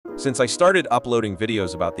Since I started uploading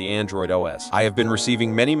videos about the Android OS, I have been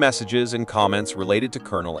receiving many messages and comments related to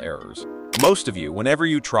kernel errors. Most of you, whenever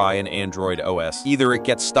you try an Android OS, either it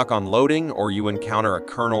gets stuck on loading or you encounter a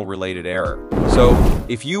kernel-related error. So,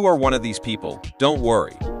 if you are one of these people, don't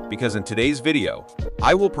worry, because in today's video,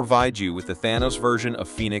 I will provide you with the Thanos version of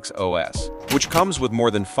Phoenix OS, which comes with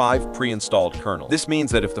more than 5 pre-installed kernels. This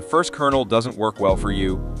means that if the first kernel doesn't work well for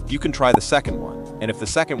you, you can try the second one, and if the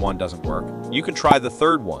second one doesn't work, you can try the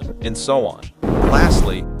third one, and so on.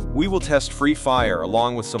 Lastly, we will test Free Fire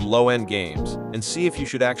along with some low-end games and see if you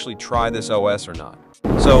should actually try this OS or not.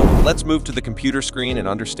 So, let's move to the computer screen and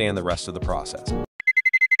understand the rest of the process.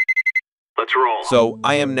 Let's roll. So,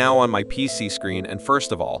 I am now on my PC screen, and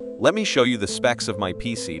first of all, let me show you the specs of my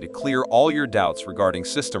PC to clear all your doubts regarding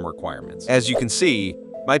system requirements. As you can see,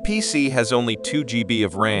 my PC has only 2 GB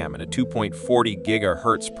of RAM and a 2.40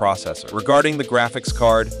 GHz processor. Regarding the graphics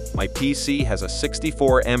card, my PC has a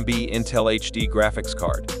 64 MB Intel HD graphics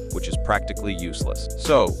card, which is practically useless.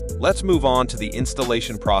 So, let's move on to the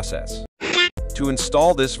installation process. To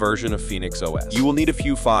install this version of Phoenix OS, you will need a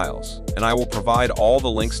few files, and I will provide all the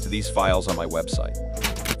links to these files on my website.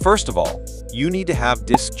 First of all, you need to have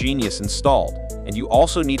Disk Genius installed, and you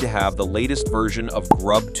also need to have the latest version of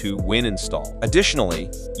Grub2 Win installed. Additionally,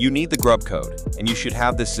 you need the grub code, and you should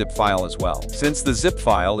have this zip file as well. Since the zip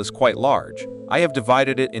file is quite large, I have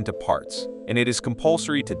divided it into parts, and it is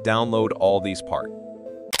compulsory to download all these parts.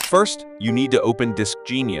 First, you need to open Disk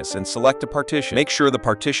Genius and select a partition. Make sure the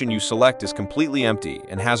partition you select is completely empty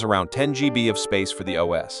and has around 10 GB of space for the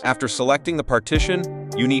OS. After selecting the partition,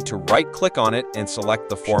 you need to right-click on it and select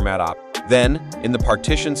the format option. Then, in the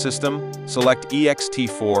partition system, select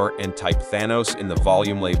ext4 and type Thanos in the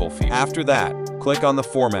volume label field. After that, click on the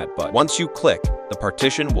format button. Once you click, the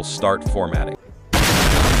partition will start formatting.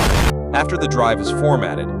 After the drive is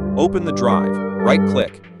formatted, open the drive,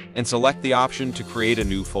 right-click, and select the option to create a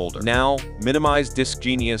new folder. Now, minimize Disk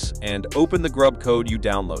Genius and open the grub code you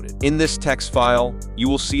downloaded. In this text file, you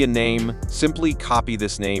will see a name. Simply copy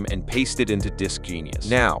this name and paste it into Disk Genius.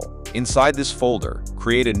 Now, inside this folder,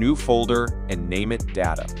 create a new folder and name it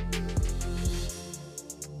Data.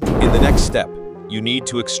 In the next step, you need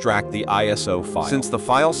to extract the ISO file. Since the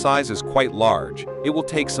file size is quite large, it will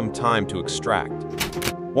take some time to extract.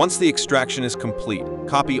 Once the extraction is complete,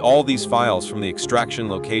 copy all these files from the extraction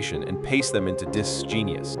location and paste them into Disk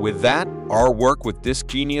Genius. With that, our work with Disk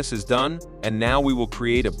Genius is done, and now we will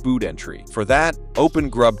create a boot entry. For that, open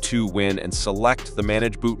Grub2 Win and select the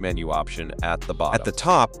Manage Boot menu option at the bottom. At the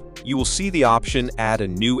top, you will see the option Add a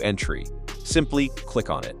New Entry. Simply click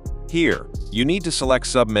on it. Here, you need to select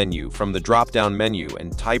Submenu from the drop-down menu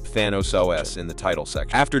and type Thanos OS in the title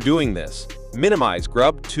section. After doing this, minimize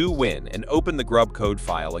Grub2 Win and open the grub code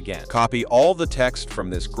file again. Copy all the text from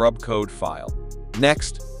this grub code file.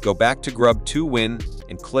 Next, go back to Grub2 Win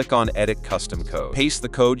and click on Edit Custom Code. Paste the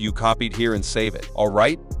code you copied here and save it.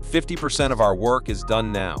 Alright, 50% of our work is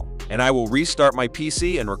done now, and I will restart my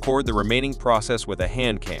PC and record the remaining process with a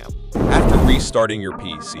hand cam. After restarting your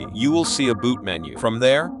PC, you will see a boot menu. From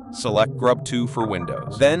there, select Grub2 for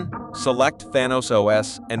Windows. Then, select Thanos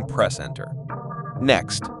OS and press Enter.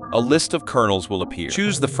 Next, a list of kernels will appear.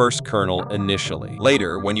 Choose the first kernel initially.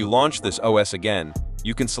 Later, when you launch this OS again,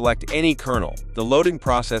 you can select any kernel. The loading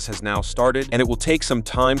process has now started, and it will take some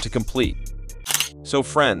time to complete. So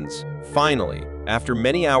friends, finally, after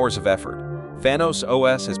many hours of effort, Thanos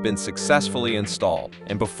OS has been successfully installed.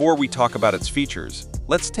 And before we talk about its features,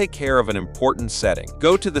 let's take care of an important setting.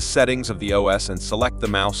 Go to the settings of the OS and select the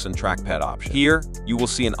mouse and trackpad option. Here, you will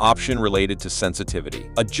see an option related to sensitivity.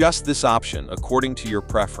 Adjust this option according to your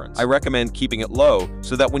preference. I recommend keeping it low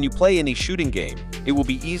so that when you play any shooting game, it will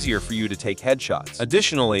be easier for you to take headshots.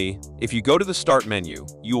 Additionally, if you go to the Start menu,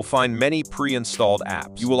 you will find many pre-installed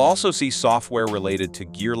apps. You will also see software related to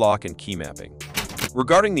Gearlock and keymapping.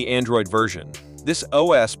 Regarding the Android version, this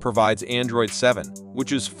OS provides Android 7,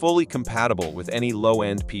 which is fully compatible with any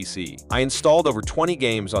low-end PC. I installed over 20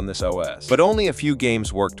 games on this OS, but only a few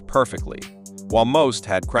games worked perfectly, while most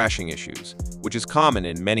had crashing issues, which is common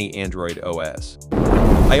in many Android OS.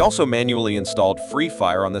 I also manually installed Free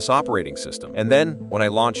Fire on this operating system, and then, when I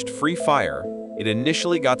launched Free Fire, it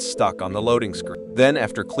initially got stuck on the loading screen. Then,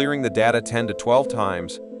 after clearing the data 10 to 12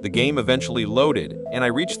 times, the game eventually loaded, and I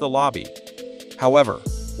reached the lobby. However,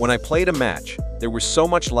 when I played a match, there was so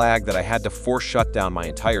much lag that I had to force shut down my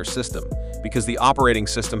entire system because the operating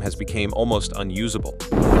system has become almost unusable.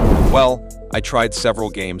 Well, I tried several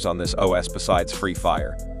games on this OS besides Free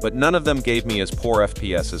Fire, but none of them gave me as poor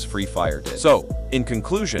FPS as Free Fire did. So, in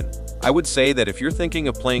conclusion, I would say that if you're thinking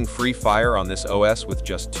of playing Free Fire on this OS with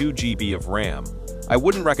just 2 GB of RAM, I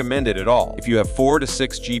wouldn't recommend it at all. If you have 4 to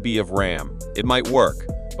 6 GB of RAM, it might work,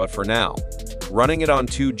 but for now, running it on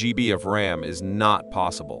 2 GB of RAM is not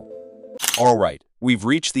possible. Alright, we've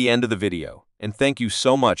reached the end of the video, and thank you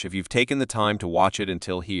so much if you've taken the time to watch it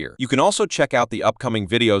until here. You can also check out the upcoming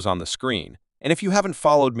videos on the screen, and if you haven't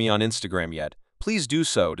followed me on Instagram yet, please do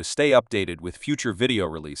so to stay updated with future video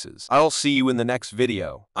releases. I'll see you in the next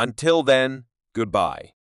video. Until then, goodbye.